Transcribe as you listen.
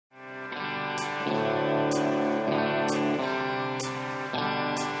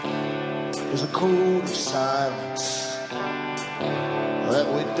There's a code of silence that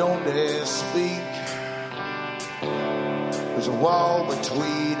we don't dare speak. There's a wall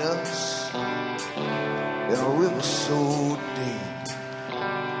between us and a river so deep.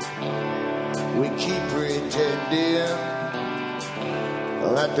 We keep pretending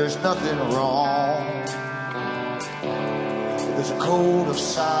that there's nothing wrong. There's a code of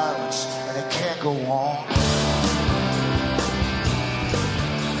silence and it can't go on.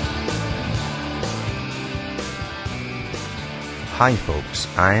 Hi folks,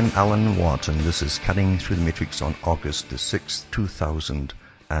 I'm Alan Watt and this is Cutting Through the Matrix on August the 6th,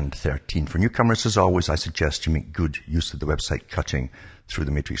 2013. For newcomers, as always, I suggest you make good use of the website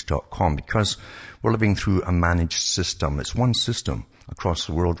cuttingthroughthematrix.com because we're living through a managed system. It's one system across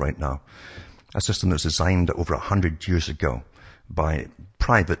the world right now. A system that was designed over 100 years ago by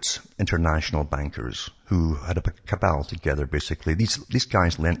private international bankers who had a cabal together, basically. These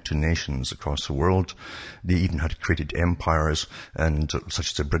guys lent to nations across the world. They even had created empires, and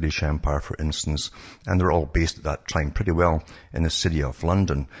such as the British Empire, for instance, and they were all based at that time pretty well in the city of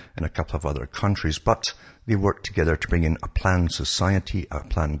London and a couple of other countries. But they worked together to bring in a planned society, a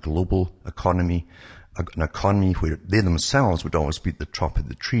planned global economy, an economy where they themselves would always be at the top of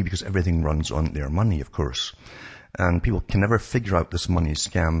the tree because everything runs on their money, of course. And people can never figure out this money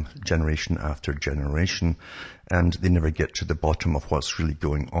scam generation after generation, and they never get to the bottom of what's really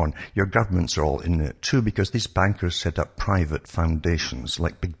going on. Your governments are all in it too, because these bankers set up private foundations,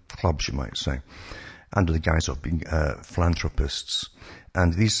 like big clubs, you might say, under the guise of being philanthropists.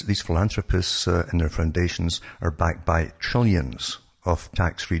 And these philanthropists and their foundations are backed by trillions of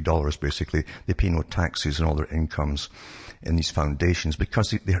tax-free dollars, basically. They pay no taxes on all their incomes in these foundations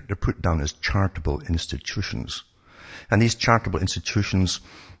because they're put down as charitable institutions. And these charitable institutions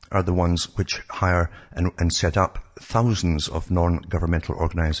are the ones which hire and set up thousands of non-governmental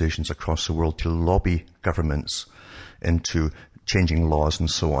organizations across the world to lobby governments into changing laws and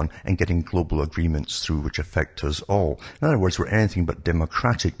so on and getting global agreements through which affect us all. In other words, we're anything but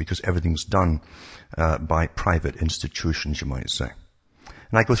democratic because everything's done by private institutions, you might say.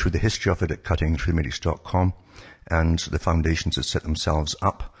 And I go through the history of it at cuttingthroughthematrix.com and the foundations that set themselves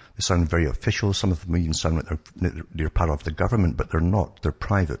up. They sound very official. Some of them even sound like they're part of the government, but they're not. They're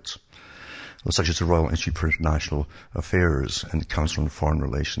private. Such as the Royal Institute for International Affairs and the Council on Foreign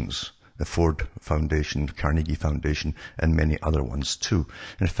Relations, the Ford Foundation, the Carnegie Foundation, and many other ones too.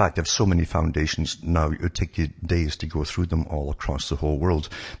 In fact, I have so many foundations now, it would take you days to go through them all across the whole world.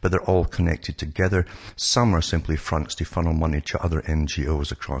 But they're all connected together. Some are simply fronts to funnel money to other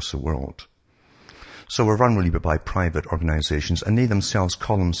NGOs across the world. So we're run really by private organizations, and they themselves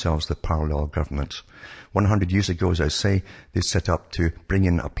call themselves the parallel government. 100 years ago, as I say, they set up to bring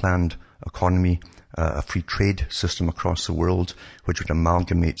in a planned economy, a free trade system across the world, which would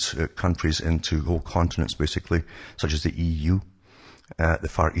amalgamate countries into whole continents, basically, such as the EU, the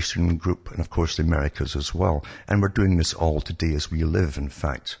Far Eastern group, and of course the Americas as well. And we're doing this all today as we live, in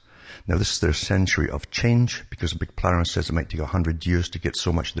fact. Now, this is their century of change, because a big planner says it might take 100 years to get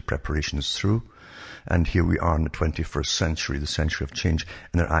so much of the preparations through. And here we are in the 21st century, the century of change,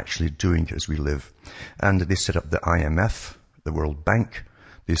 and they're actually doing it as we live. And they set up the IMF, the World Bank.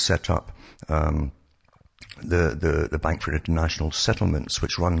 They set up the Bank for International Settlements,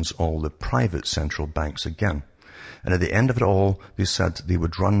 which runs all the private central banks again. And at the end of it all, they said they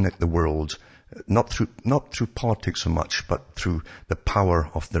would run the world not through politics so much, but through the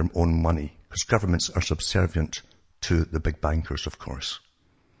power of their own money, because governments are subservient to the big bankers, of course.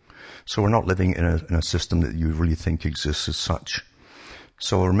 So we're not living in a system that you really think exists as such.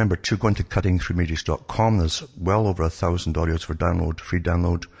 So remember to go into cuttingthroughthematrix.com. There's well over 1,000 audios for download, free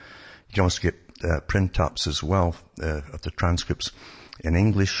download. You can also get print-ups as well of the transcripts in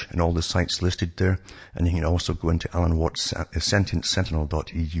English and all the sites listed there. And you can also go into Alan Watt's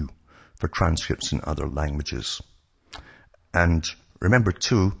sentientsentinel.eu for transcripts in other languages. And remember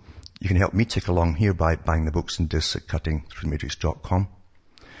too, you can help me tick along here by buying the books and discs at cuttingthroughthematrix.com.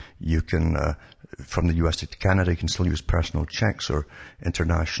 You can, from the US to Canada, you can still use personal checks or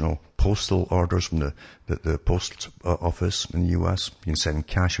international postal orders from the post office in the US. You can send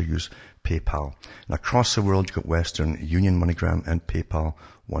cash or use PayPal. And across the world, you've got Western Union, MoneyGram, and PayPal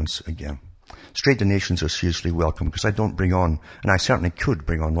once again. Straight donations are seriously welcome because I don't bring on, and I certainly could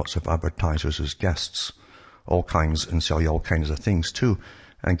bring on lots of advertisers as guests, all kinds, and sell you all kinds of things too,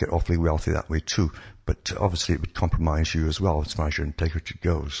 and get awfully wealthy that way too. But obviously it would compromise you as well as far as your integrity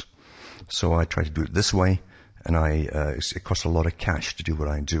goes. So I try to do it this way, and it costs a lot of cash to do what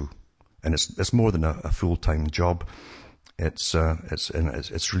I do. And it's more than a full-time job. It's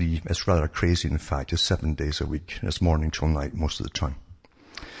rather crazy. In fact, it's 7 days a week. It's morning till night most of the time.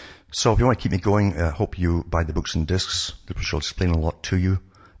 So if you want to keep me going, I hope you buy the books and discs, which will explain a lot to you.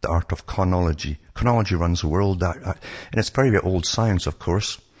 The Art of Chronology. Chronology runs the world, and it's very, very old science, of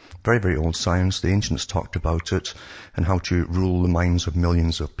course. Very, very old science. The ancients talked about it and how to rule the minds of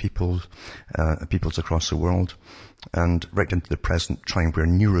millions of peoples across the world. And right into the present time where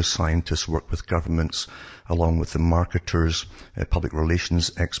neuroscientists work with governments along with the marketers, public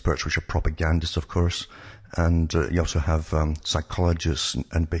relations experts, which are propagandists, of course. And you also have psychologists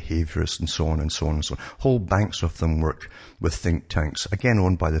and behaviorists and so on and so on and so on. Whole banks of them work with think tanks, again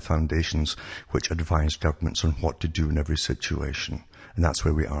owned by the foundations, which advise governments on what to do in every situation. And that's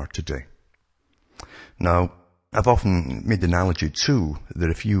where we are today. Now, I've often made the analogy too, that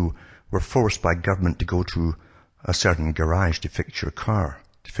if you were forced by government to go to a certain garage to fix your car,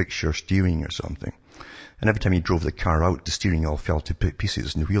 to fix your steering or something, and every time you drove the car out, the steering all fell to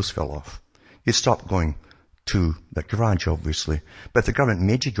pieces and the wheels fell off, you'd stop going to that garage, obviously. But if the government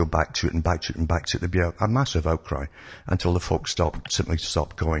made you go back to it and back to it and back to it, there'd be a massive outcry until the folks simply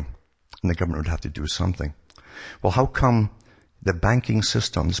stopped going. And the government would have to do something. Well, how come the banking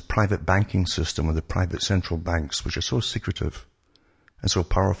system, this private banking system of the private central banks, which are so secretive and so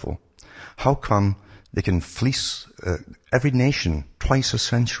powerful, how come they can fleece every nation twice a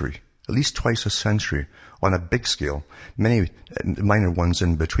century, at least twice a century, on a big scale, many minor ones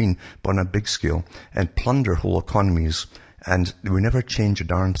in between, but on a big scale, and plunder whole economies, and they will never change a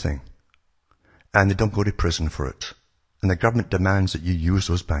darn thing. And they don't go to prison for it. And the government demands that you use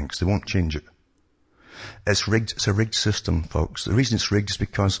those banks. They won't change it. It's rigged. It's a rigged system, folks. The reason it's rigged is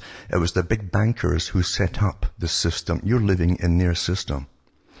because it was the big bankers who set up the system. You're living in their system.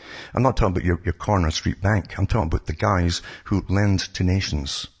 I'm not talking about your corner street bank. I'm talking about the guys who lend to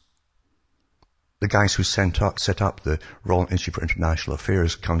nations. The guys who set up the Royal Institute for International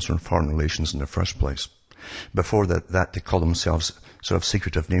Affairs, Council on Foreign Relations in the first place. Before that, they call themselves sort of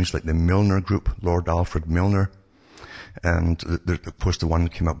secretive names like the Milner Group, Lord Alfred Milner, and of course the one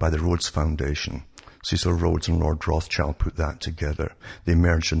that came up by the Rhodes Foundation. Cecil Rhodes and Lord Rothschild put that together. They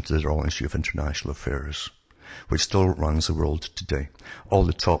merged into the Royal Institute of International Affairs, which still runs the world today. All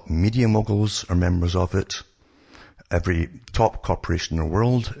the top media moguls are members of it. Every top corporation in the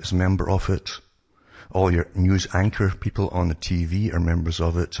world is a member of it. All your news anchor people on the TV are members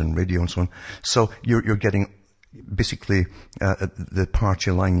of it, and radio and so on. So you're getting basically the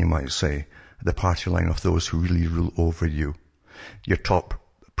party line, you might say, the party line of those who really rule over you. Your top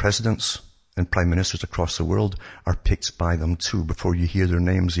presidents and prime ministers across the world are picked by them too, before you hear their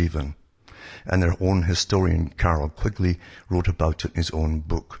names even. And their own historian, Carroll Quigley, wrote about it in his own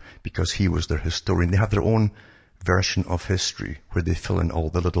book, because he was their historian. They have their own version of history, where they fill in all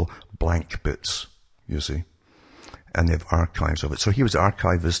the little blank bits, you see. And they have archives of it. So he was an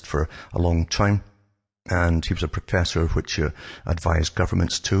archivist for a long time, and he was a professor which advised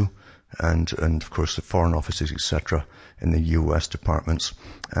governments too, and of course the foreign offices, etc., in the US departments,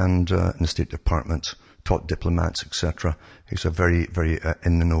 and in the State Department, taught diplomats, etc. He's a very, very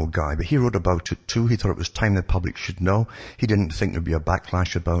in-the-know guy. But he wrote about it too. He thought it was time the public should know. He didn't think there'd be a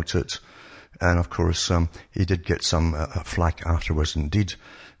backlash about it. And of course, he did get some flack afterwards indeed,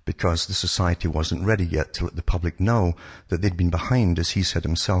 because the society wasn't ready yet to let the public know that they'd been behind, as he said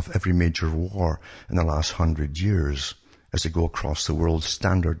himself, every major war in the last 100 years as they go across the world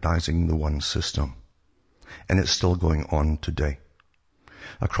standardizing the one system. And it's still going on today.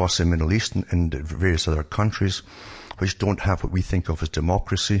 Across the Middle East and various other countries which don't have what we think of as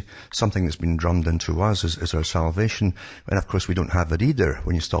democracy, something that's been drummed into us as our salvation. And of course we don't have it either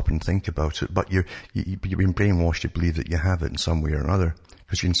when you stop and think about it. But you've been brainwashed to believe that you have it in some way or another,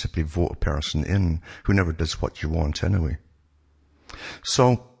 because you can simply vote a person in who never does what you want anyway.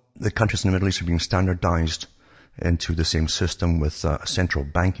 So the countries in the Middle East are being standardized into the same system, with a central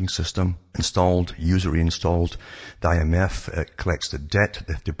banking system installed, usury installed. The IMF collects the debt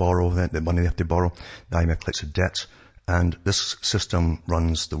they have to borrow, the money they have to borrow. The IMF collects the debt, and this system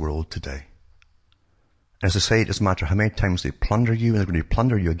runs the world today. As I say, it doesn't matter how many times they plunder you, and they're going to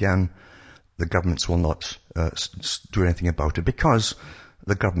plunder you again, the governments will not do anything about it, because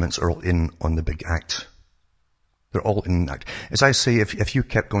the governments are all in on the big act. They're all in that. As I say, if you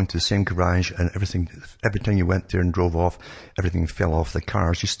kept going to the same garage and every time you went there and drove off, everything fell off the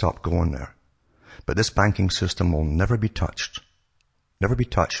cars, you stopped going there. But this banking system will never be touched. Never be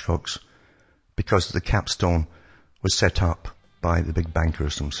touched, folks, because the capstone was set up by the big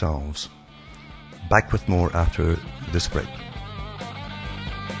bankers themselves. Back with more after this break.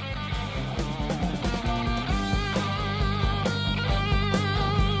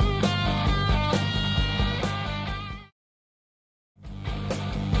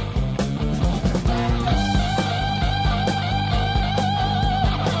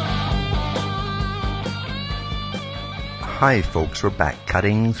 Hi folks, we're back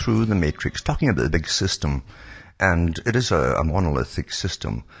cutting through the matrix, talking about the big system. And it is a monolithic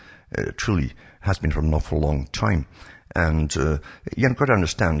system. It truly has been for an awful long time. And you've got to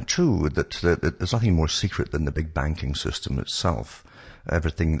understand too that there's nothing more secret than the big banking system itself.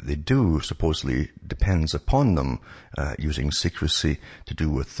 Everything that they do supposedly depends upon them using secrecy to do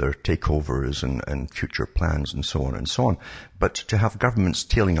with their takeovers and future plans and so on and so on. But to have governments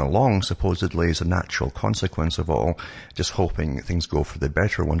tailing along supposedly is a natural consequence of all, just hoping things go for the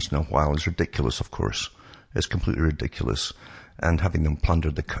better once in a while is ridiculous, of course. It's completely ridiculous. And having them plunder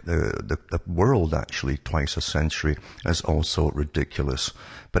the world actually twice a century is also ridiculous.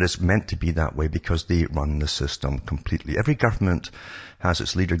 But it's meant to be that way because they run the system completely. Every government has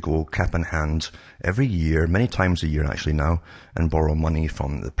its leader go cap in hand every year, many times a year actually now, and borrow money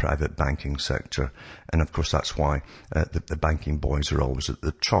from the private banking sector. And of course that's why the banking boys are always at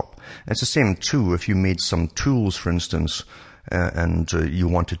the top. And it's the same too if you made some tools, for instance, and you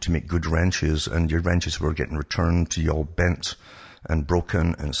wanted to make good wrenches and your wrenches were getting returned to you all bent and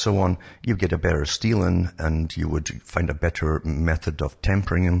broken and so on, you get a better steel in and you would find a better method of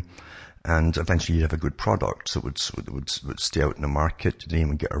tempering them, and eventually you'd have a good product that would stay out in the market, you didn't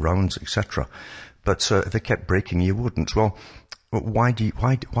even get around, etc. But if it kept breaking, you wouldn't. Well, why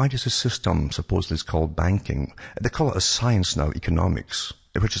does the system, supposedly it's called banking, they call it a science now, economics,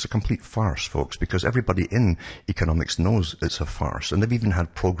 which is a complete farce, folks, because everybody in economics knows it's a farce. And they've even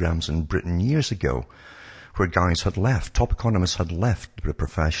had programs in Britain years ago where guys had left, top economists had left the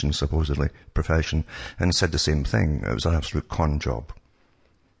profession, and said the same thing. It was an absolute con job.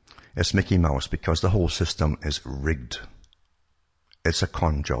 It's Mickey Mouse because the whole system is rigged. It's a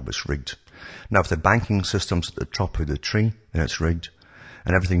con job, it's rigged. Now, if the banking system's at the top of the tree, then it's rigged,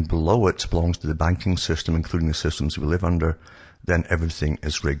 and everything below it belongs to the banking system, including the systems we live under, then everything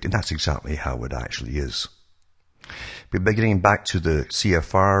is rigged. And that's exactly how it actually is. But beginning back to the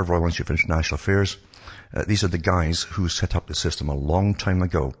CFR, Royal Institute for International Affairs, these are the guys who set up the system a long time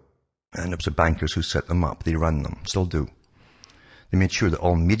ago. And it was the bankers who set them up. They ran them, still do. They made sure that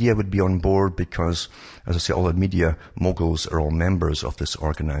all media would be on board because, as I say, all the media moguls are all members of this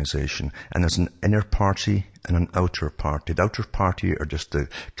organization. And there's an inner party and an outer party. The outer party are just the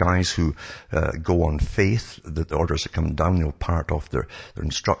guys who go on faith that the orders that come down, they'll part off their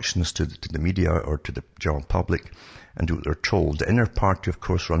instructions to the media or to the general public and do what they're told. The inner party, of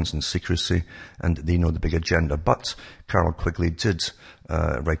course, runs in secrecy and they know the big agenda. But Carroll Quigley did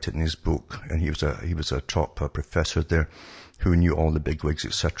write it in his book, and he was a top professor there who knew all the bigwigs,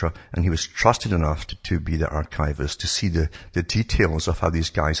 etc. And he was trusted enough to be the archivist, to see the details of how these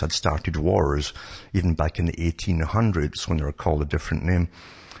guys had started wars, even back in the 1800s when they were called a different name,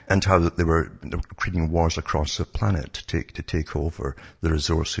 and how they were creating wars across the planet to take over the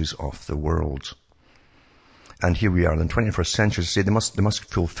resources of the world. And here we are in the 21st century. Say they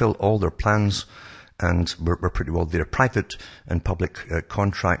must fulfill all their plans, and we're pretty well there. Private and public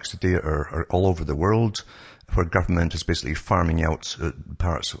contracts today are all over the world, where government is basically farming out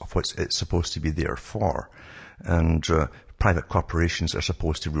parts of what it's supposed to be there for. And private corporations are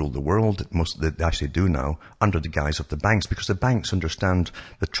supposed to rule the world. They actually do now, under the guise of the banks, because the banks understand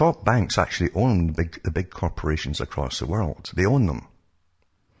the top banks actually own the big corporations across the world. They own them.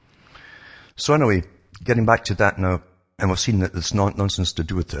 So anyway, getting back to that now, and we've seen that there's nonsense to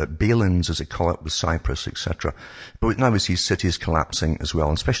do with bail-ins, as they call it, with Cyprus, etc. But now we see cities collapsing as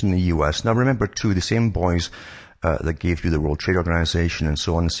well, especially in the US. Now remember too, the same boys that gave you the World Trade Organization and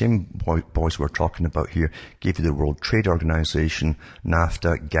so on, the same boys we're talking about here gave you the World Trade Organization,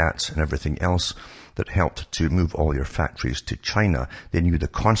 NAFTA, GATT, and everything else that helped to move all your factories to China. They knew the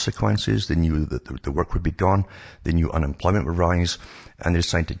consequences. They knew that the work would be gone. They knew unemployment would rise. And they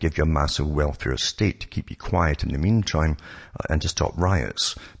decided to give you a massive welfare state to keep you quiet in the meantime and to stop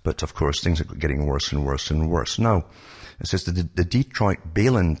riots. But of course, things are getting worse and worse and worse. Now, it says the Detroit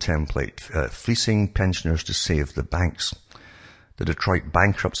bail-in template, fleecing pensioners to save the banks. The Detroit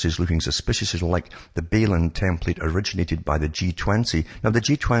bankruptcy is looking suspiciously like the bail-in template originated by the G20. Now, the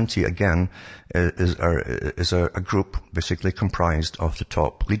G20, again, is a group basically comprised of the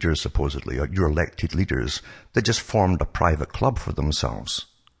top leaders, supposedly, or your elected leaders. They just formed a private club for themselves.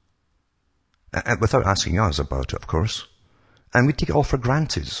 Without asking us about it, of course. And we take it all for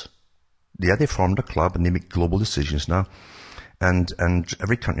granted. Yeah, they formed a club and they make global decisions now. And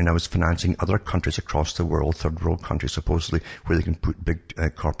every country now is financing other countries across the world, third world countries supposedly, where they can put big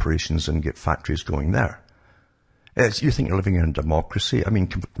corporations and get factories going there. You think you're living in a democracy? I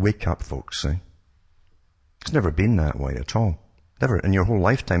mean, wake up, folks. Eh? It's never been that way at all. Never. In your whole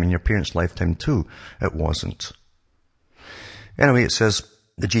lifetime, in your parents' lifetime too, it wasn't. Anyway, it says,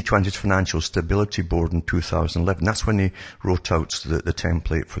 the G20's Financial Stability Board in 2011. That's when they wrote out the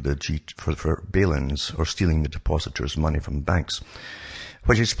template for bail-ins or stealing the depositors' money from banks,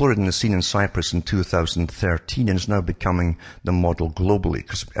 which exploded in the scene in Cyprus in 2013 and is now becoming the model globally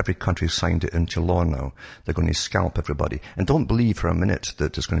because every country signed it into law now. They're going to scalp everybody. And don't believe for a minute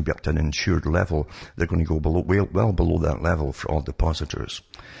that it's going to be up to an insured level. They're going to go well below that level for all depositors.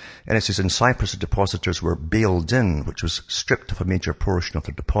 And it says in Cyprus, the depositors were bailed in, which was stripped of a major portion of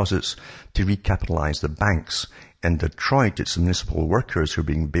their deposits to recapitalize the banks. In Detroit, it's the municipal workers who are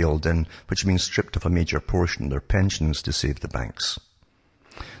being bailed in, which means stripped of a major portion of their pensions to save the banks.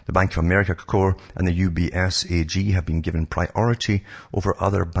 The Bank of America Corp and the UBS AG have been given priority over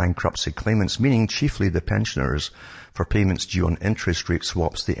other bankruptcy claimants, meaning chiefly the pensioners, for payments due on interest rate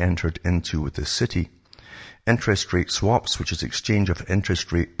swaps they entered into with the city. Interest rate swaps, which is exchange of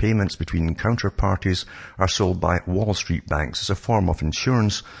interest rate payments between counterparties, are sold by Wall Street banks as a form of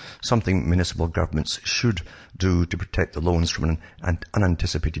insurance, something municipal governments should do to protect the loans from an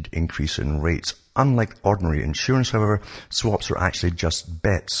unanticipated increase in rates. Unlike ordinary insurance, however, swaps are actually just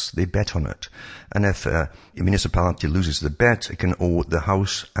bets. They bet on it. And if a municipality loses the bet, it can owe the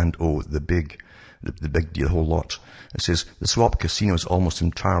house and owe the big deal, the whole lot. It says the swap casino is almost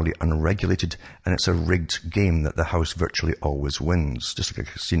entirely unregulated and it's a rigged game that the house virtually always wins, just like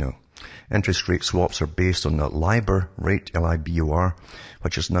a casino. Interest rate swaps are based on the LIBOR rate, L-I-B-O-R,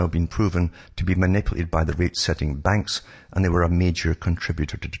 which has now been proven to be manipulated by the rate-setting banks, and they were a major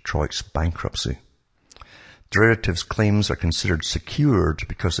contributor to Detroit's bankruptcy. Derivatives claims are considered secured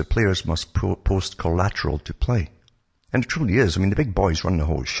because the players must post collateral to play. And it truly is. I mean, the big boys run the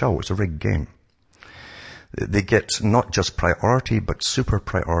whole show. It's a rigged game. They get not just priority, but super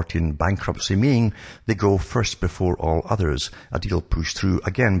priority in bankruptcy, meaning they go first before all others, a deal pushed through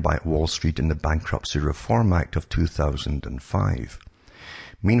again by Wall Street in the Bankruptcy Reform Act of 2005.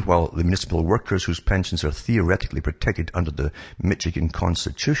 Meanwhile, the municipal workers whose pensions are theoretically protected under the Michigan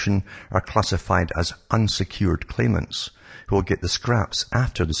Constitution are classified as unsecured claimants, who will get the scraps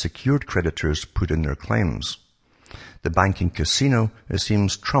after the secured creditors put in their claims. The banking casino, it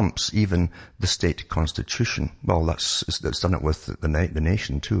seems, trumps even the state constitution. Well, that's done it with the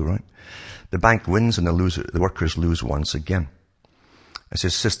nation too, right? The bank wins and the workers lose once again. It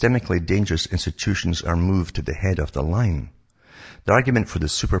says systemically dangerous institutions are moved to the head of the line. The argument for the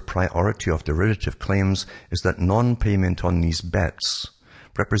super priority of derivative claims is that non-payment on these bets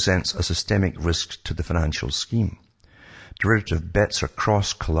represents a systemic risk to the financial scheme. Derivative bets are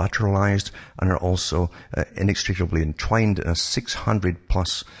cross-collateralized and are also inextricably entwined in a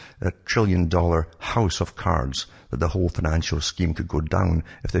 $600+ trillion house of cards that the whole financial scheme could go down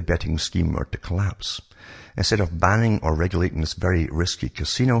if the betting scheme were to collapse. Instead of banning or regulating this very risky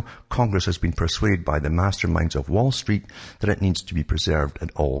casino, Congress has been persuaded by the masterminds of Wall Street that it needs to be preserved at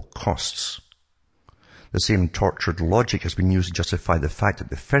all costs. The same tortured logic has been used to justify the fact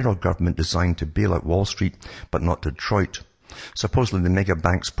that the federal government designed to bail out Wall Street, but not Detroit. Supposedly the mega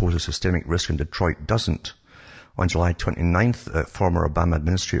banks pose a systemic risk and Detroit doesn't. On July 29th, former Obama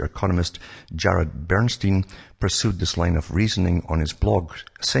administrator economist Jared Bernstein pursued this line of reasoning on his blog,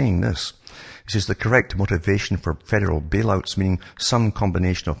 saying this. He says the correct motivation for federal bailouts, meaning some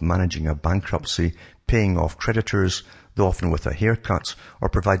combination of managing a bankruptcy, paying off creditors, though often with a haircut, or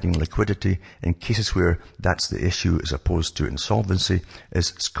providing liquidity in cases where that's the issue as opposed to insolvency,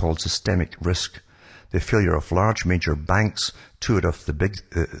 is called systemic risk. The failure of large major banks, two out of the big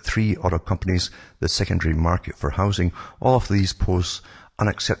three auto companies, the secondary market for housing, all of these pose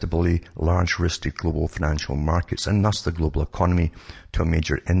unacceptably large risk to global financial markets and thus the global economy, to a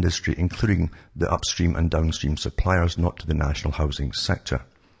major industry, including the upstream and downstream suppliers, not to the national housing sector.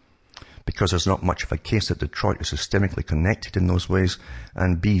 Because there's not much of a case that Detroit is systemically connected in those ways,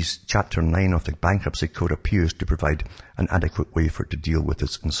 and B's Chapter 9 of the Bankruptcy Code appears to provide an adequate way for it to deal with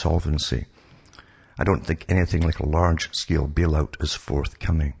its insolvency. I don't think anything like a large-scale bailout is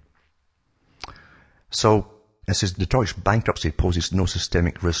forthcoming. So, it says Detroit's bankruptcy poses no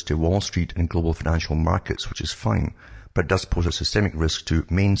systemic risk to Wall Street and global financial markets, which is fine, but it does pose a systemic risk to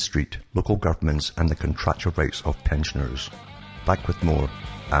Main Street, local governments, and the contractual rights of pensioners. Back with more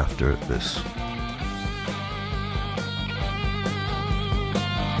after this.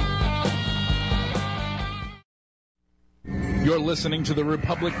 You're listening to the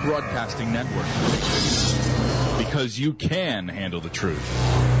Republic Broadcasting Network, because you can handle the truth.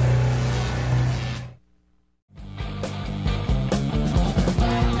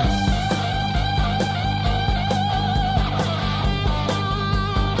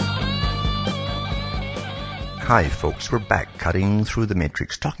 Hi folks, we're back cutting through the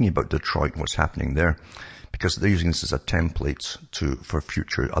matrix, talking about Detroit and what's happening there. because they're using this as a template for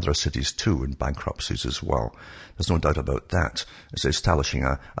future other cities too, and bankruptcies as well. There's no doubt about that. It's establishing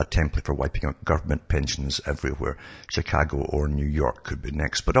a template for wiping out government pensions everywhere. Chicago or New York could be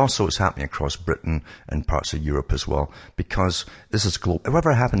next. But also it's happening across Britain and parts of Europe as well, because this is global.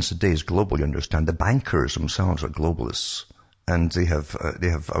 Whatever happens today is global, you understand. The bankers themselves are globalists. And they have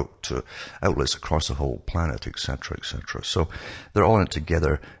outlets across the whole planet, etc., etc. So they're all in it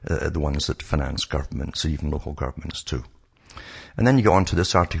together, the ones that finance governments, even local governments too. And then you go on to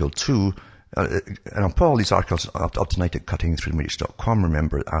this article too, and I'll put all these articles up tonight at cuttingthroughthematrix.com,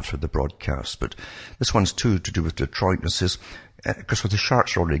 remember, after the broadcast. But this one's too to do with Detroit. And it says, because the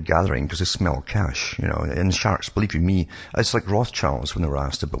sharks are already gathering because they smell cash, and sharks, believe you me, it's like Rothschilds when they were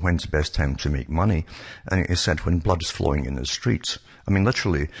asked about when's the best time to make money. And he said when blood is flowing in the streets. I mean,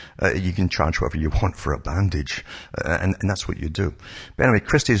 literally, you can charge whatever you want for a bandage, and that's what you do. But anyway,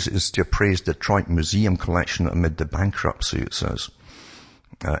 Christie's is to appraise Detroit Museum collection amid the bankruptcy, it says.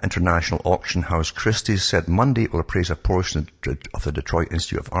 International auction house Christie's said Monday it will appraise a portion of the Detroit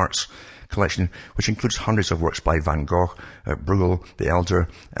Institute of Art's collection, which includes hundreds of works by Van Gogh, Bruegel, the Elder,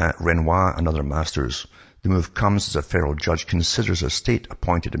 Renoir, and other masters. The move comes as a federal judge considers a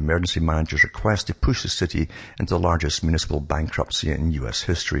state-appointed emergency manager's request to push the city into the largest municipal bankruptcy in U.S.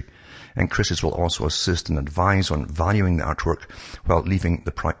 history. And Christie's will also assist and advise on valuing the artwork while leaving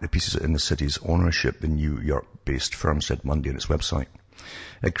the pieces in the city's ownership, the New York-based firm said Monday on its website.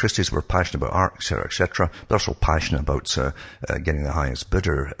 Christie's were passionate about art, etc., but also passionate about getting the highest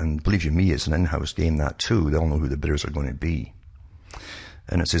bidder. And believe you me, it's an in-house game, that too. They all know who the bidders are going to be.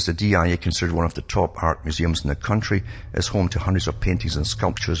 And it says the DIA, considered one of the top art museums in the country, is home to hundreds of paintings and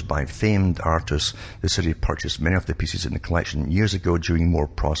sculptures by famed artists. The city purchased many of the pieces in the collection years ago during more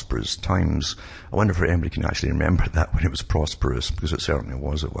prosperous times. I wonder if anybody can actually remember that when it was prosperous, because it certainly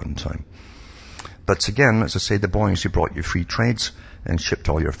was at one time. But again, as I say, the boys who brought you free trades and shipped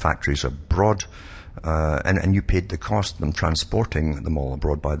all your factories abroad, and you paid the cost of them transporting them all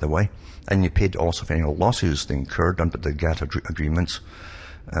abroad, by the way, and you paid also for any losses they incurred under the GATT agreement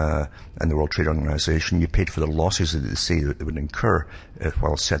and the World Trade Organization. You paid for the losses that they say that they would incur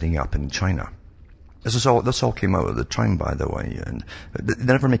while setting up in China. This all came out at the time, by the way, and they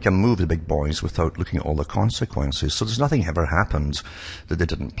never make a move, the big boys, without looking at all the consequences. So there's nothing ever happened that they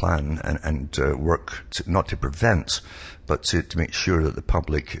didn't plan and work not to prevent, but to make sure that the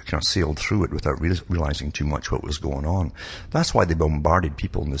public kind of sailed through it without realizing too much what was going on. That's why they bombarded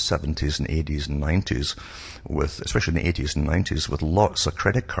people in the 70s and 80s and 90s especially in the 80s and 90s, with lots of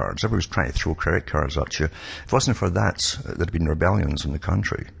credit cards. Everybody was trying to throw credit cards at you. If it wasn't for that, there'd have been rebellions in the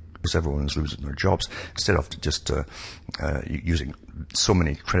country, because everyone's losing their jobs, instead of just using so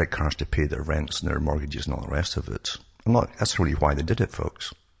many credit cards to pay their rents and their mortgages and all the rest of it. That's really why they did it,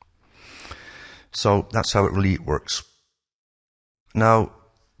 folks. So that's how it really works. Now,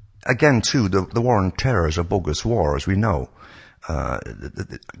 again, too, the war on terror is a bogus war, as we know.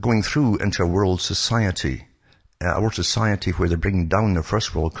 Going through into a world society where they're bringing down the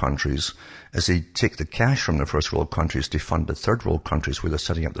first world countries as they take the cash from the first world countries to fund the third world countries where they're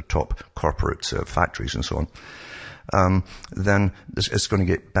setting up the top corporate factories and so on, then it's going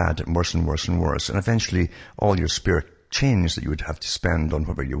to get bad and worse and worse and worse. And eventually all your spare change that you would have to spend on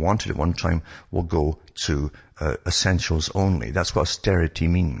whatever you wanted at one time will go to essentials only. That's what austerity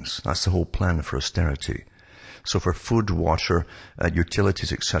means. That's the whole plan for austerity. So for food, water,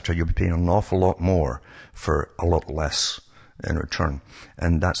 utilities, etc., you'll be paying an awful lot more for a lot less in return.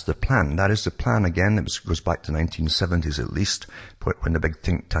 And that's the plan. That is the plan, again. It goes back to the 1970s at least, when the big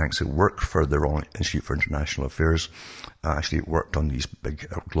think tanks that worked for the Royal Institute for International Affairs actually worked on these big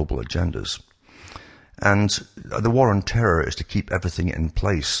global agendas. And the war on terror is to keep everything in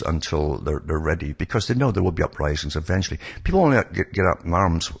place until they're ready, because they know there will be uprisings eventually. People only get up in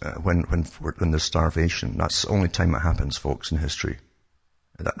arms when there's starvation. That's the only time it happens, folks, in history.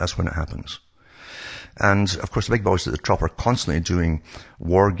 That's when it happens. And, of course, the big boys at the top are constantly doing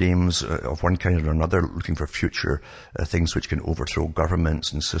war games of one kind or another, looking for future things which can overthrow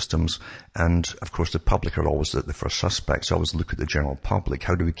governments and systems. And, of course, the public are always the first suspects. Always look at the general public.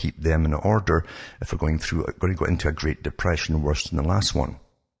 How do we keep them in order if we're going to go into a Great Depression worse than the last one?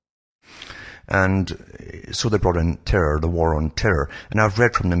 And so they brought in terror, the war on terror. And I've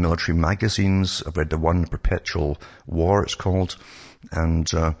read from the military magazines. I've read the one, Perpetual War, it's called. And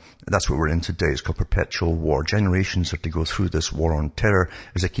that's what we're in today. It's called Perpetual War. Generations have to go through this war on terror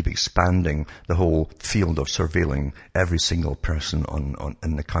as they keep expanding the whole field of surveilling every single person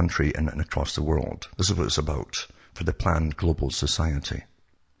in the country and across the world. This is what it's about for the planned global society.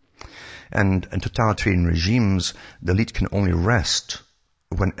 And in totalitarian regimes, the elite can only rest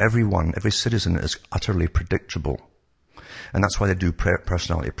when every citizen is utterly predictable. And that's why they do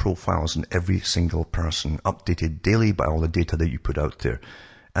personality profiles on every single person, updated daily by all the data that you put out there.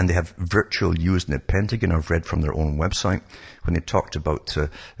 And they have virtual use in the Pentagon. I've read from their own website when they talked about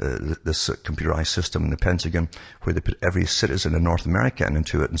this computerized system in the Pentagon, where they put every citizen in North America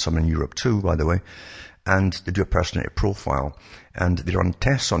into it, and some in Europe too, by the way. And they do a personality profile, and they run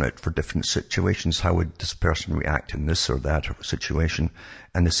tests on it for different situations. How would this person react in this or that situation?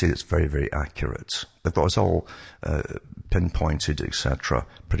 And they say it's very, very accurate. They've got us all pinpointed, etc.,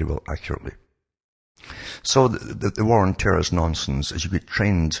 pretty well accurately. So the war on terror is nonsense, as you get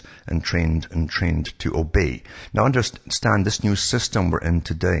trained and trained and trained to obey. Now understand this new system we're in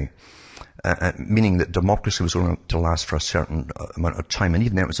today, meaning that democracy was only to last for a certain amount of time, and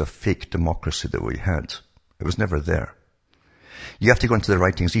even then it was a fake democracy that we had. It was never there. You have to go into the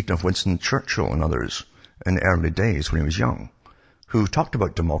writings even of Winston Churchill and others in the early days when he was young, who talked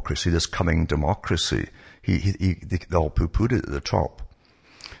about democracy, this coming democracy. They all poo-pooed it at the top.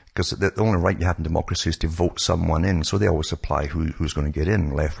 Because the only right you have in democracy is to vote someone in, so they always supply who's going to get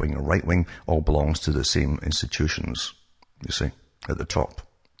in, left wing or right wing, all belongs to the same institutions, you see, at the top.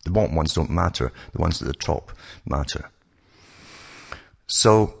 The bottom ones don't matter, the ones at the top matter.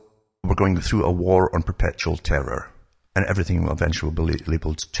 So, we're going through a war on perpetual terror, and everything will eventually be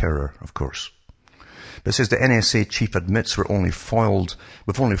labelled terror, of course. But it says the NSA chief admits we've only foiled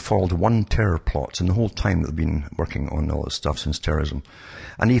one terror plot in the whole time that they've been working on all this stuff since terrorism.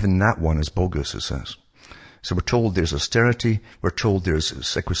 And even that one is bogus, it says. So we're told there's austerity, we're told there's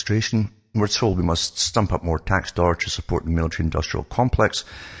sequestration, we're told we must stump up more tax dollars to support the military-industrial complex,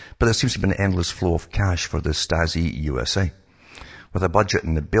 but there seems to be an endless flow of cash for the Stasi USA. With a budget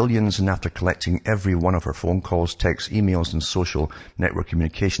in the billions, and after collecting every one of our phone calls, texts, emails, and social network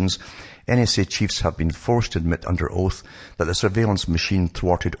communications, NSA chiefs have been forced to admit under oath that the surveillance machine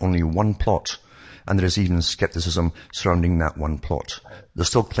thwarted only one plot, and there is even skepticism surrounding that one plot. They're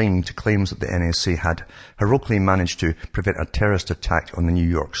still clinging to claims that the NSA had heroically managed to prevent a terrorist attack on the New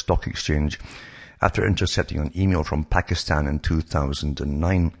York Stock Exchange after intercepting an email from Pakistan in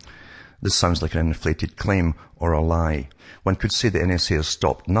 2009. This sounds like an inflated claim or a lie. One could say the NSA has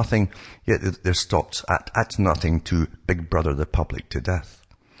stopped nothing, yet they're stopped at nothing to Big Brother the public to death.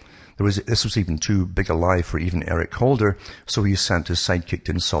 This was even too big a lie for even Eric Holder, so he sent his sidekick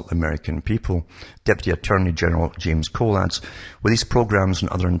to insult the American people. Deputy Attorney General James Cole adds, with these programs and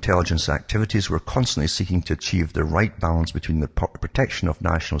other intelligence activities, we're constantly seeking to achieve the right balance between the protection of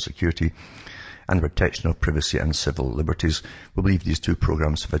national security and the protection of privacy and civil liberties. We believe these two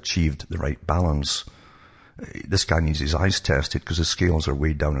programs have achieved the right balance. This guy needs his eyes tested because the scales are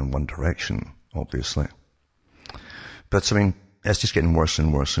way down in one direction, obviously. But, I mean, it's just getting worse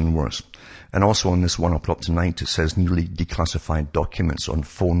and worse and worse. And also on this one I'll put up tonight, it says newly declassified documents on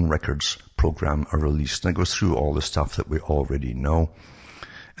phone records program are released. And it goes through all the stuff that we already know.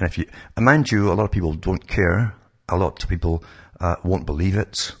 And mind you, a lot of people don't care. A lot of people won't believe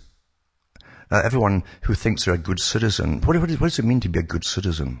it. Everyone who thinks they're a good citizen, what does it mean to be a good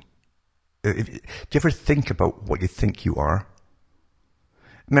citizen? Do you ever think about what you think you are?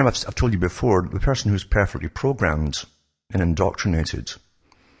 Remember, I've told you before, the person who's perfectly programmed and indoctrinated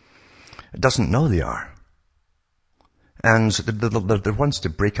doesn't know they are. And they're ones to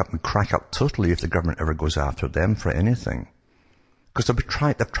break up and crack up totally if the government ever goes after them for anything. Because they've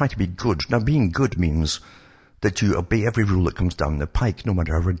tried to be good. Now, being good means that you obey every rule that comes down the pike, no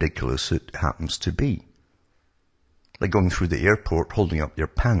matter how ridiculous it happens to be. Like going through the airport, holding up your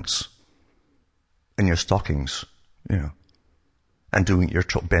pants and your stockings, and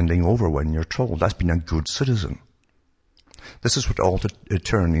bending over when you're told. That's being a good citizen. This is what all the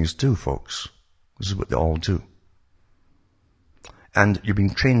attorneys do, folks. This is what they all do. And you're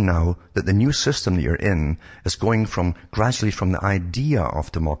being trained now that the new system that you're in is going gradually from the idea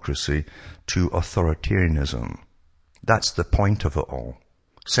of democracy to authoritarianism. That's the point of it all.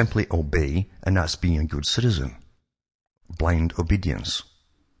 Simply obey, and that's being a good citizen. Blind obedience.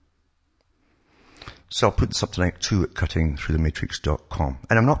 So I'll put this up tonight too at cuttingthroughthematrix.com.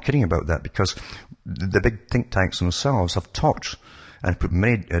 And I'm not kidding about that, because the big think tanks themselves have talked and put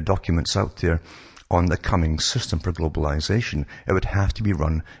many documents out there on the coming system for globalization. It would have to be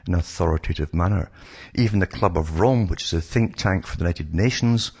run in an authoritative manner. Even the Club of Rome, which is a think tank for the United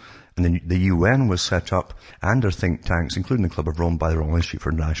Nations, and the UN was set up, and their think tanks, including the Club of Rome, by the Royal Institute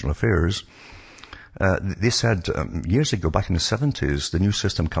for International Affairs. They said years ago, back in the 70s, the new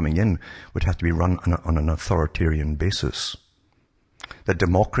system coming in would have to be run on an authoritarian basis. That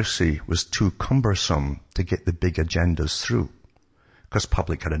democracy was too cumbersome to get the big agendas through, because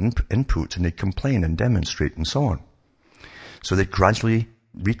public had an input and they'd complain and demonstrate and so on. So they'd gradually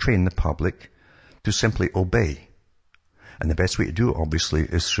retrain the public to simply obey. And the best way to do it, obviously,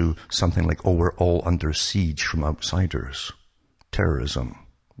 is through something like, we're all under siege from outsiders. Terrorism,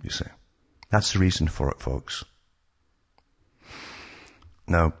 you see. That's the reason for it, folks.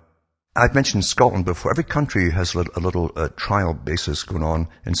 Now, I've mentioned Scotland before. Every country has a little trial basis going on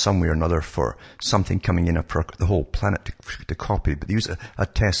in some way or another for something coming in for the whole planet to copy, but they use a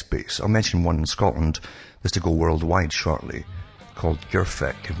test base. I'll mention one in Scotland that's to go worldwide shortly, called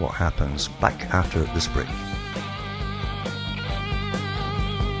GIRFEC, and what happens. Back after this break.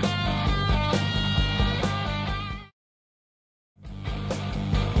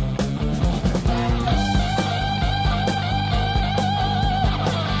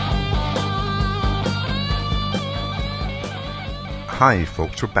 Hi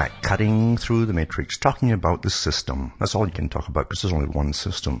folks, we're back cutting through the matrix, talking about the system. That's all you can talk about because there's only one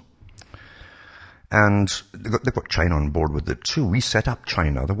system. And they've got China on board with it too. We set up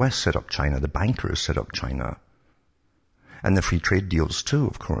China, the West set up China, the bankers set up China. And the free trade deals too,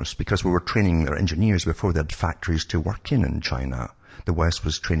 of course, because we were training their engineers before they had factories to work in China. The West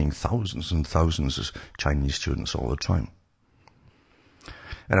was training thousands and thousands of Chinese students all the time.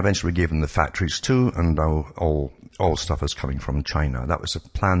 And eventually we gave them the factories too, and now all stuff is coming from China. That was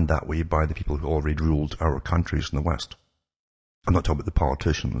planned that way by the people who already ruled our countries in the West. I'm not talking about the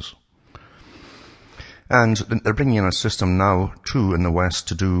politicians. And they're bringing in a system now, too, in the West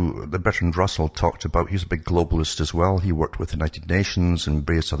to do, the Bertrand Russell talked about, he's a big globalist as well. He worked with the United Nations and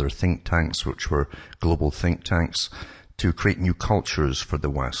various other think tanks, which were global think tanks, to create new cultures for the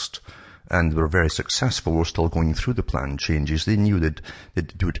West. And they were very successful. We're still going through the planned changes. They knew they'd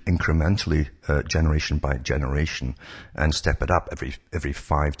do it incrementally, generation by generation, and step it up every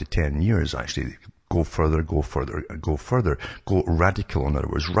 5 to 10 years, actually. Go further, go radical, in other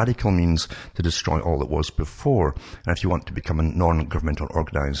words. Radical means to destroy all that was before. And if you want to become a non-governmental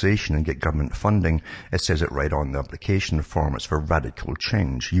organization and get government funding, it says it right on the application form. It's for radical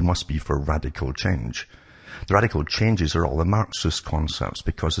change. You must be for radical change. The radical changes are all the Marxist concepts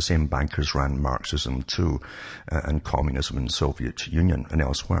because the same bankers ran Marxism too, and communism in the Soviet Union and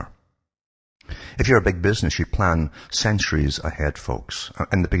elsewhere. If you're a big business, you plan centuries ahead, folks.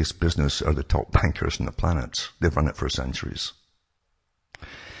 And the biggest business are the top bankers on the planet. They've run it for centuries.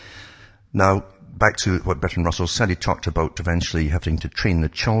 Now, back to what Bertrand Russell said. He talked about eventually having to train the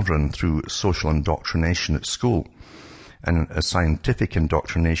children through social indoctrination at school. And a scientific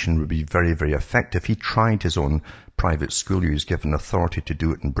indoctrination would be very, very effective. He tried his own private school. He was given authority to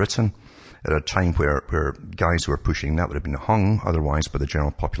do it in Britain at a time where guys who were pushing that would have been hung otherwise by the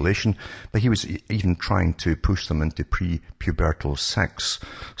general population. But he was even trying to push them into pre-pubertal sex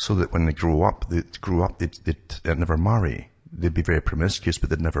so that when they grow up, they'd never marry. They'd be very promiscuous,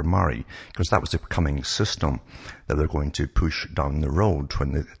 but they'd never marry, because that was the coming system that they're going to push down the road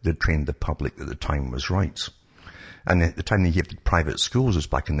when they trained the public that the time was right. And at the time they gave the private schools was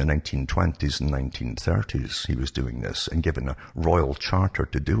back in the 1920s and 1930s. He was doing this and given a royal charter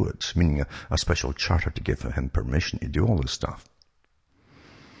to do it, meaning a special charter to give him permission to do all this stuff.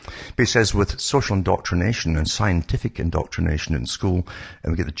 But he says with social indoctrination and scientific indoctrination in school,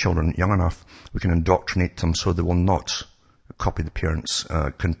 and we get the children young enough, we can indoctrinate them so they will not copy the parents'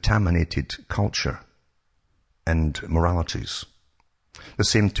 contaminated culture and moralities. The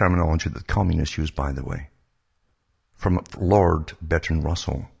same terminology that the communists use, by the way, from Lord Bertrand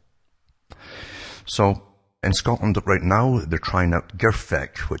Russell. So in Scotland right now, they're trying out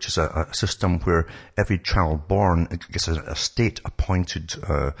GIRFEC, which is a system where every child born gets a state-appointed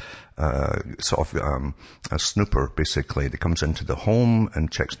a snooper, basically, that comes into the home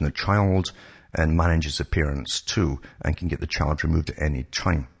and checks on the child and manages the parents too, and can get the child removed at any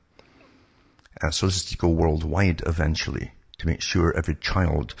time. So this is to go worldwide eventually, to make sure every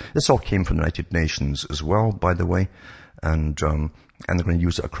child, this all came from the United Nations as well, by the way, and they're going to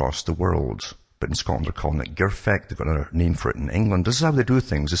use it across the world. But in Scotland they're calling it GIRFEC. They've got another name for it in England. This is how they do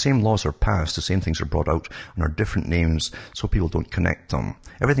things. The same laws are passed, the same things are brought out, and are different names so people don't connect them.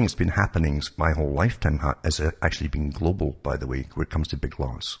 Everything that's been happening my whole lifetime has actually been global, by the way, when it comes to big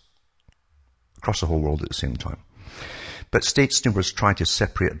laws. Across the whole world at the same time. But state snoopers tried to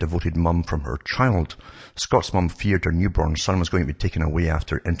separate a devoted mum from her child. Scott's mum feared her newborn son was going to be taken away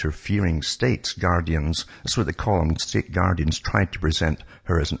after interfering state guardians, that's what they call them, state guardians, tried to present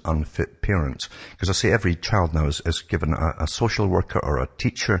her as an unfit parent. Because I say every child now is given a social worker or a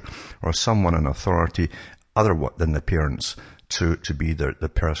teacher or someone in authority other than the parents to be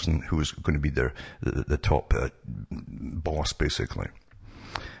the person who is going to be the top boss, basically.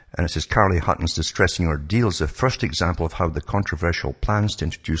 And it says, Carly Hutton's distressing ordeal is the first example of how the controversial plans to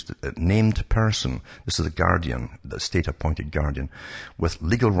introduce a named person, this is the Guardian, the state-appointed Guardian, with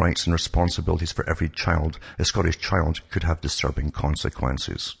legal rights and responsibilities for every child, a Scottish child, could have disturbing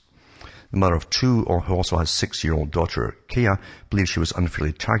consequences. The mother of two, who also has a 6-year-old daughter, Kea, believes she was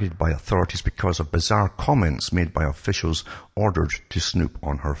unfairly targeted by authorities because of bizarre comments made by officials ordered to snoop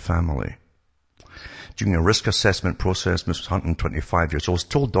on her family. During a risk assessment process, Mrs. Hutton, 25 years old,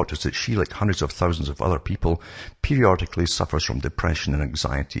 told doctors that she, like hundreds of thousands of other people, periodically suffers from depression and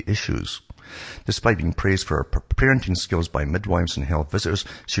anxiety issues. Despite being praised for her parenting skills by midwives and health visitors,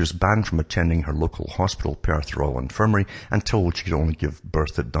 she was banned from attending her local hospital, Perth Royal Infirmary, and told she could only give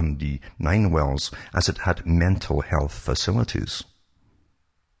birth at Dundee Ninewells, as it had mental health facilities.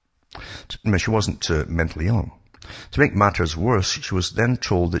 She wasn't mentally ill. To make matters worse, she was then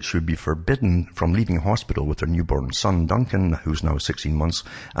told that she would be forbidden from leaving hospital with her newborn son, Duncan, who's now 16 months,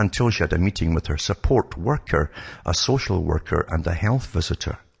 until she had a meeting with her support worker, a social worker, and a health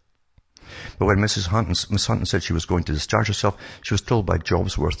visitor. But when Miss Hutton said she was going to discharge herself, she was told by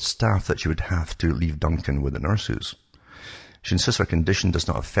Jobsworth staff that she would have to leave Duncan with the nurses. She insists her condition does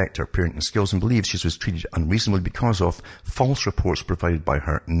not affect her parenting skills and believes she was treated unreasonably because of false reports provided by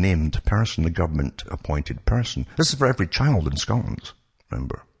her named person, the government-appointed person. This is for every child in Scotland,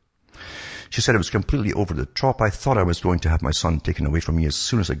 remember. She said, it was completely over the top. I thought I was going to have my son taken away from me as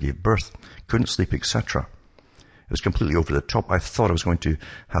soon as I gave birth. Couldn't sleep, etc. It was completely over the top. I thought I was going to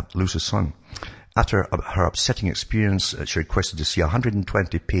lose a son. After her upsetting experience, she requested to see a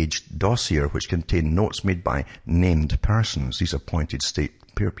 120-page dossier which contained notes made by named persons, these appointed state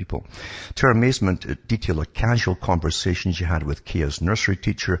peer people. To her amazement, it detailed a casual conversation she had with Kea's nursery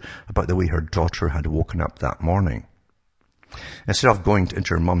teacher about the way her daughter had woken up that morning. Instead of going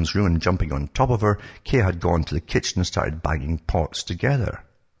into her mum's room and jumping on top of her, Kea had gone to the kitchen and started banging pots together.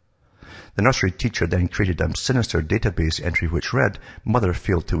 The nursery teacher then created a sinister database entry which read, "Mother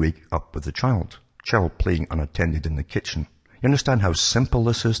failed to wake up with the child. Child playing unattended in the kitchen." You understand how simple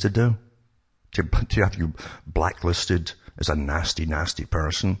this is to do? To have you blacklisted as a nasty, nasty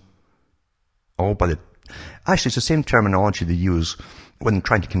person? Actually, it's the same terminology they use when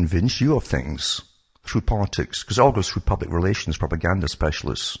trying to convince you of things through politics, because it all goes through public relations propaganda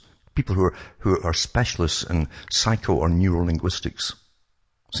specialists, people who are specialists in psycho or neurolinguistics.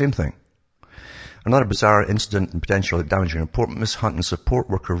 Same thing. Another bizarre incident and potentially damaging report. Miss Hutton's support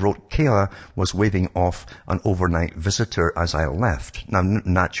worker wrote, "Kea was waving off an overnight visitor as I left." Now,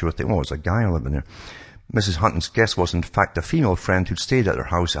 naturally, they think, it's a guy living there. Mrs. Hutton's guess was, in fact, a female friend who'd stayed at her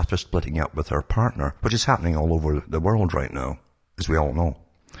house after splitting up with her partner, which is happening all over the world right now, as we all know.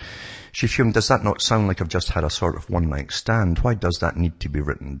 She fumed, "Does that not sound like I've just had a sort of one-night stand? Why does that need to be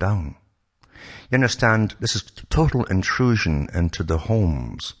written down?" You understand, this is total intrusion into the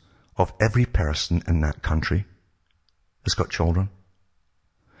homes of every person in that country that's got children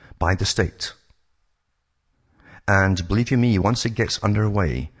by the state. And believe you me, once it gets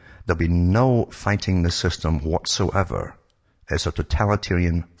underway, there'll be no fighting the system whatsoever. It's a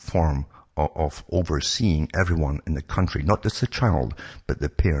totalitarian form of overseeing everyone in the country, not just the child, but the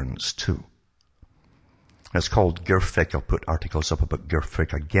parents too. It's called Girfrick. I'll put articles up about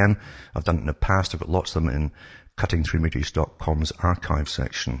Girfrick again. I've done it in the past. I've got lots of them in cuttingthroughmatrix.com's archive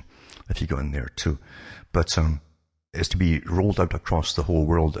section, if you go in there too. But it's to be rolled out across the whole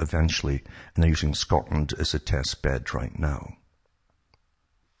world eventually, and they're using Scotland as a test bed right now.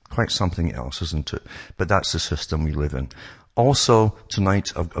 Quite something else, isn't it? But that's the system we live in. Also,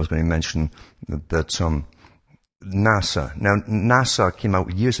 tonight, I was going to mention that NASA. Now, NASA came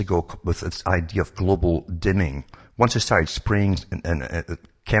out years ago with its idea of global dimming. Once it started spraying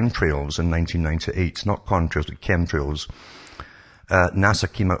chemtrails in 1998, not contrails, but chemtrails,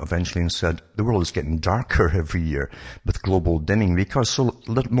 NASA came out eventually and said the world is getting darker every year with global dimming because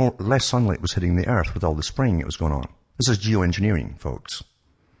less sunlight was hitting the Earth with all the spraying that was going on. This is geoengineering, folks.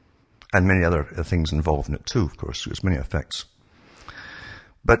 And many other things involved in it too, of course. There's many effects.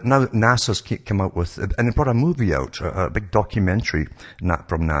 But now that NASA's come out with, and it brought a movie out, a big documentary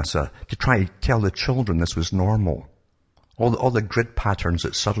from NASA, to try to tell the children this was normal. All the grid patterns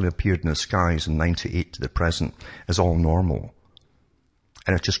that suddenly appeared in the skies in 98 to the present is all normal.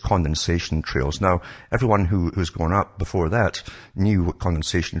 And it's just condensation trails. Now, everyone who's grown up before that knew what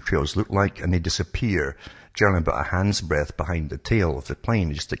condensation trails looked like, and they disappear generally about a hand's breadth behind the tail of the plane.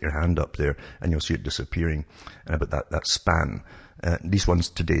 You just stick your hand up there and you'll see it disappearing in about that span. These ones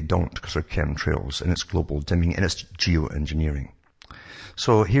today don't, because they're chemtrails, and it's global dimming, and it's geoengineering.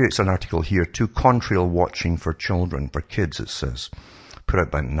 So here it's an article here too, contrail watching for children, for kids, it says, put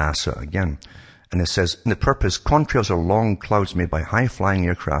out by NASA again. And it says, in the purpose, contrails are long clouds made by high-flying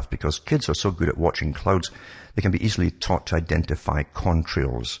aircraft. Because kids are so good at watching clouds, they can be easily taught to identify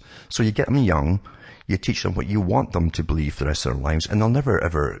contrails. So you get them young, you teach them what you want them to believe for the rest of their lives, and they'll never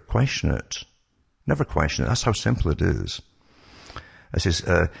ever question it. Never question it. That's how simple it is. It says,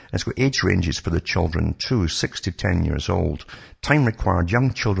 it's got age ranges for the children too, 6 to 10 years old. Time required,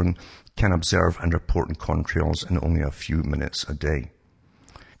 young children can observe and report on contrails in only a few minutes a day.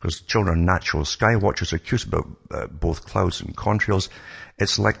 Because children are natural sky watchers, are curious about both clouds and contrails.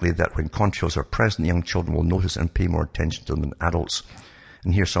 It's likely that when contrails are present, young children will notice and pay more attention to them than adults.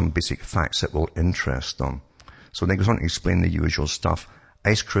 And here's some basic facts that will interest them. So they goes on to explain the usual stuff.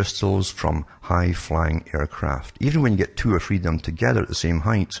 Ice crystals from high-flying aircraft. Even when you get 2 or 3 of them together at the same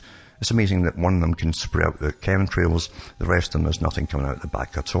height, it's amazing that one of them can spray out the chemtrails, the rest of them there's nothing coming out the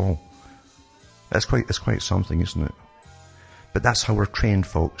back at all. It's quite something, isn't it? But that's how we're trained,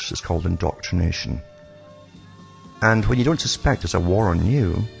 folks. It's called indoctrination. And when you don't suspect there's a war on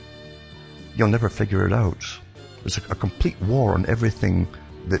you, you'll never figure it out. There's a complete war on everything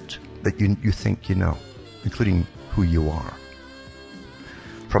that you think you know, including who you are.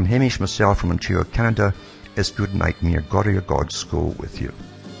 From Hamish myself from Ontario, Canada, it's good night. May your God or your gods go with you.